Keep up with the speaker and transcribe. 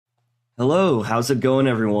Hello, how's it going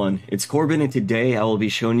everyone? It's Corbin and today I will be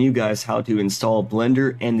showing you guys how to install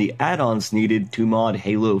Blender and the add-ons needed to mod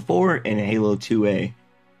Halo 4 and Halo 2A.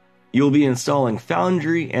 You'll be installing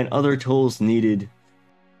Foundry and other tools needed.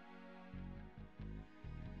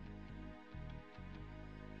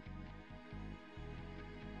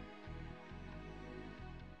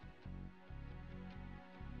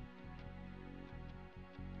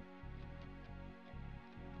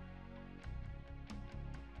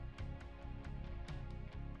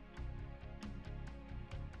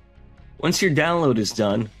 Once your download is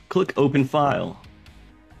done, click Open File.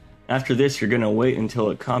 After this, you're going to wait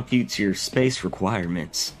until it computes your space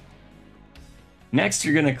requirements. Next,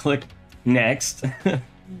 you're going to click Next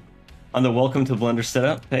on the Welcome to Blender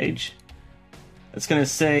Setup page. It's going to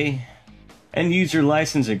say End User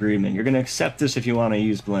License Agreement. You're going to accept this if you want to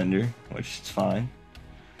use Blender, which is fine.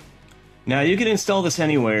 Now, you can install this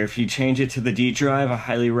anywhere. If you change it to the D drive, I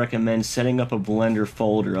highly recommend setting up a Blender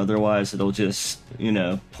folder. Otherwise, it'll just,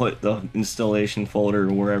 put the installation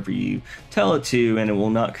folder wherever you tell it to, and it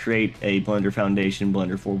will not create a Blender Foundation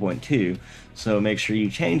Blender 4.2. So make sure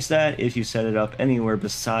you change that if you set it up anywhere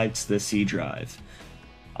besides the C drive.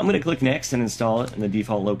 I'm going to click Next and install it in the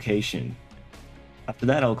default location. After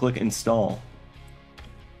that, I'll click Install.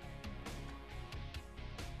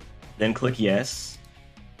 Then click Yes.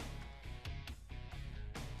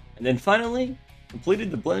 And then finally,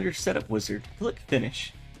 completed the Blender Setup Wizard, click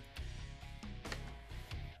Finish.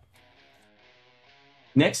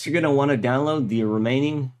 Next, you're going to want to download the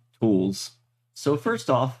remaining tools. So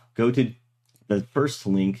first off, go to the first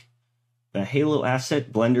link, the Halo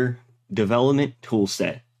Asset Blender Development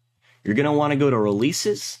Toolset. You're going to want to go to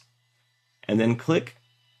Releases, and then click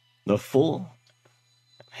the full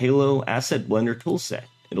Halo Asset Blender Toolset.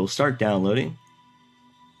 It'll start downloading.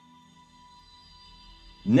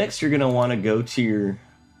 Next, you're going to want to go to your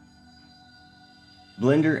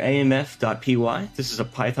Blender AMF.py. This is a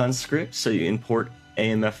Python script, so you import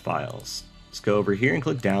AMF files. Let's go over here and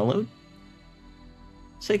click Download.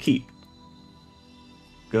 Say Keep.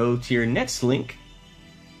 Go to your next link.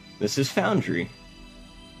 This is Foundry.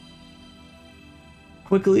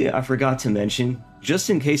 Quickly, I forgot to mention,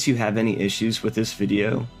 just in case you have any issues with this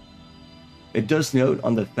video, it does note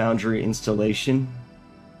on the Foundry installation,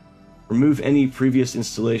 remove any previous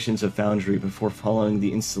installations of Foundry before following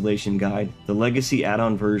the installation guide. The legacy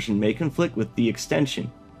add-on version may conflict with the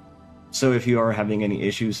extension. So if you are having any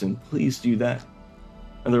issues, then please do that.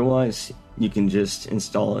 Otherwise, you can just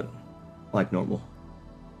install it like normal.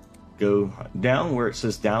 Go down where it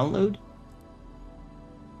says download.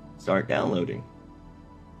 Start downloading.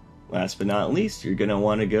 Last but not least, you're going to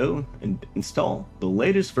want to go and install the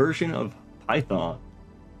latest version of Python.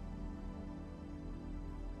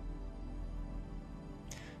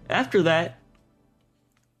 After that,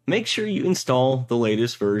 make sure you install the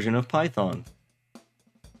latest version of Python.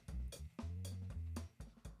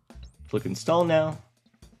 Click Install Now.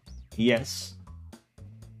 Yes.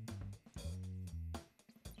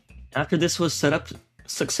 After this was set up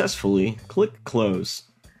successfully, click Close.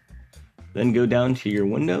 Then go down to your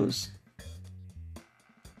Windows.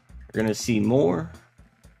 You're going to see More.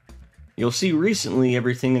 You'll see Recently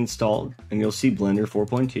everything installed, and you'll see Blender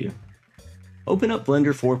 4.2. Open up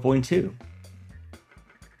Blender 4.2.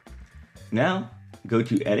 Now, go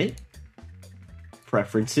to Edit,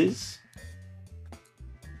 Preferences.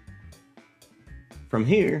 From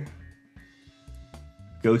here,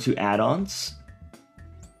 go to Add-ons.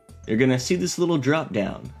 You're going to see this little drop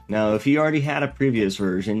down. Now, if you already had a previous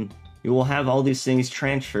version, you will have all these things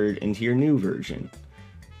transferred into your new version,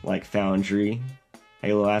 like Foundry,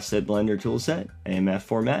 Halo Asset Blender Toolset, AMF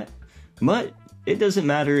format, but it doesn't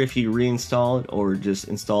matter if you reinstall it or just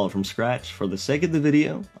install it from scratch. For the sake of the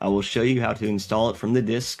video, I will show you how to install it from the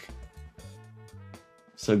disk.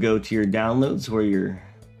 So go to your downloads where your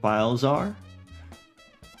files are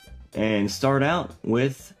and start out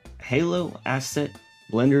with Halo Asset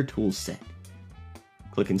Blender Toolset.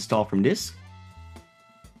 Click Install from Disk.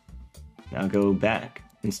 Now go back,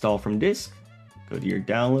 Install from Disk, go to your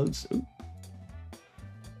downloads. Ooh.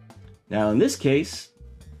 Now in this case,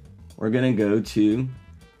 we're going to go to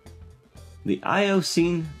the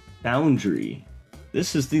IOScene Foundry.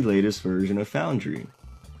 This is the latest version of Foundry.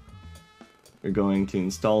 We're going to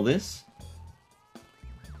install this.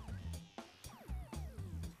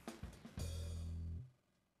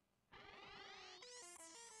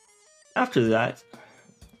 After that,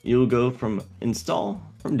 you'll go from Install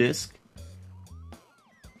from Disk,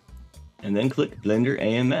 and then click Blender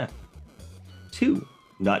AMF 2.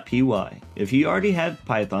 .py. If you already have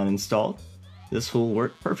Python installed, this will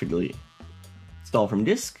work perfectly. Install from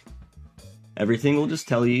disk, everything will just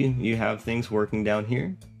tell you you have things working down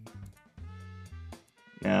here.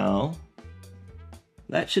 Now,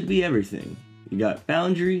 that should be everything. You got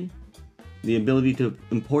Foundry, the ability to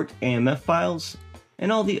import AMF files,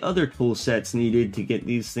 and all the other tool sets needed to get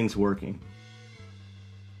these things working.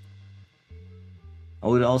 I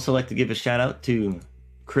would also like to give a shout out to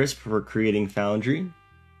Chris for creating Foundry,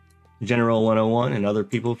 General 101 and other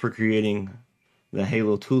people for creating the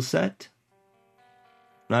Halo toolset.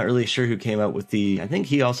 Not really sure who came up with I think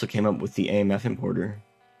he also came up with the AMF importer.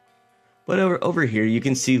 But over here you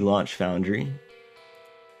can see Launch Foundry.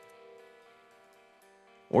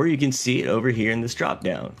 Or you can see it over here in this drop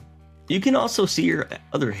down. You can also see your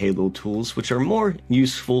other Halo tools, which are more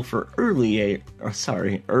useful for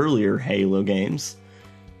earlier Halo games.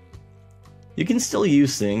 You can still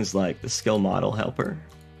use things like the Skill Model Helper.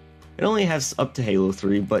 It only has up to Halo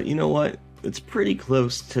 3, but you know what? It's pretty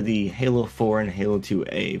close to the Halo 4 and Halo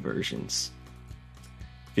 2A versions.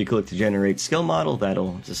 If you click to generate skill model,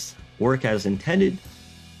 that'll just work as intended.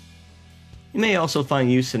 You may also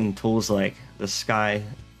find use in tools like the Sky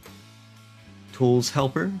Tools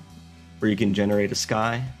Helper, where you can generate a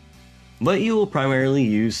sky, but you will primarily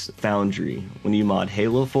use Foundry when you mod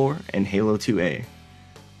Halo 4 and Halo 2A.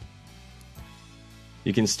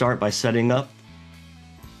 You can start by setting up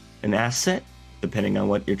an asset, depending on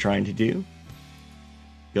what you're trying to do.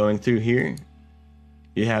 Going through here,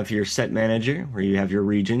 you have your set manager, where you have your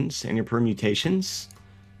regions and your permutations.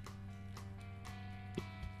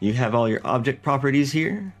 You have all your object properties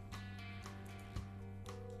here,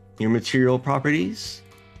 your material properties,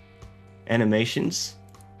 animations,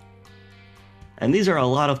 and these are a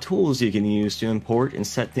lot of tools you can use to import and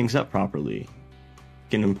set things up properly. You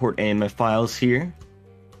can import AMF files here,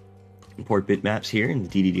 import bitmaps here in the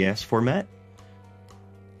DDDS format,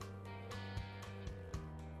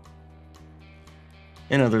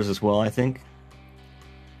 and others as well, I think.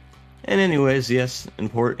 And anyways, yes,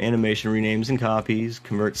 import animation renames and copies,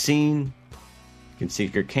 convert scene, you can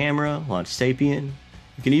sync your camera, launch Sapien,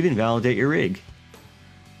 you can even validate your rig.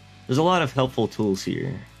 There's a lot of helpful tools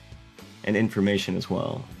here, and information as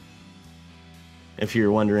well. If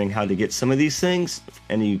you're wondering how to get some of these things,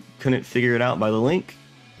 and you couldn't figure it out by the link,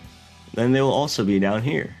 then they will also be down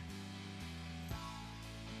here.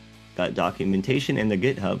 Got documentation in the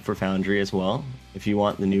GitHub for Foundry as well, if you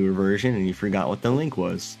want the newer version and you forgot what the link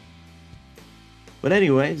was. But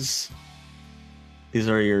anyways, these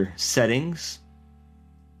are your settings.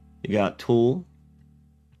 You got tool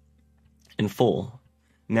and full.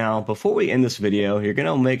 Now, before we end this video, you're going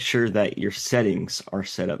to make sure that your settings are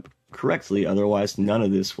set up correctly, otherwise none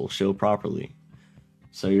of this will show properly.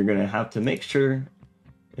 So you're going to have to make sure,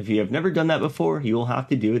 if you have never done that before, you will have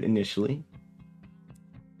to do it initially.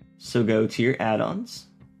 So go to your add-ons,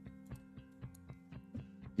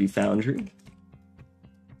 do Foundry,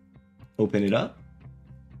 open it up.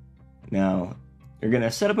 Now, you're going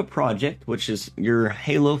to set up a project, which is your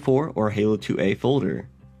Halo 4 or Halo 2A folder,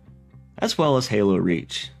 as well as Halo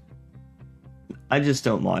Reach. I just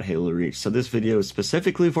don't mod Halo Reach, so this video is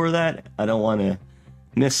specifically for that. I don't want to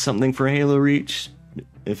miss something for Halo Reach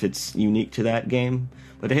if it's unique to that game.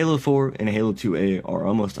 But Halo 4 and Halo 2A are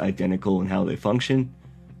almost identical in how they function,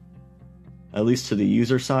 at least to the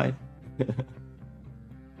user side.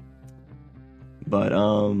 But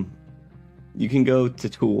you can go to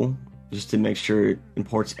Tool just to make sure it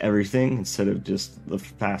imports everything instead of just the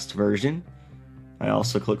fast version. I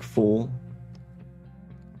also click Full,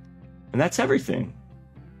 and that's everything.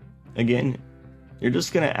 Again, you're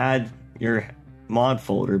just going to add your mod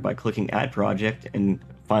folder by clicking Add Project and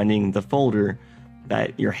finding the folder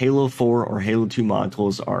that your Halo 4 or Halo 2 mod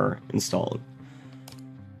tools are installed.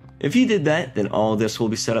 If you did that, then all of this will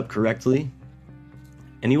be set up correctly,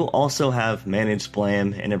 and you will also have Managed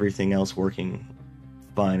Blam and everything else working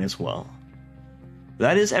fine as well.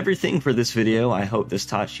 That is everything for this video. I hope this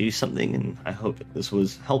taught you something, and I hope this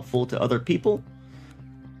was helpful to other people.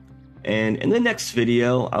 And in the next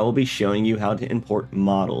video, I will be showing you how to import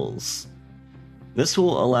models. This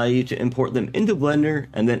will allow you to import them into Blender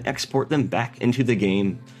and then export them back into the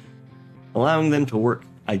game, allowing them to work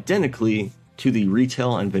identically to the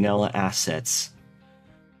retail and vanilla assets.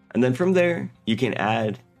 And then from there, you can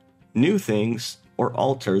add new things or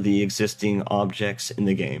alter the existing objects in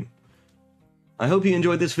the game. I hope you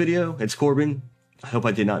enjoyed this video. It's Corbin. I hope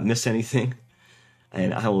I did not miss anything.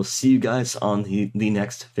 And I will see you guys on the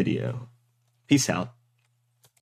next video. Peace out.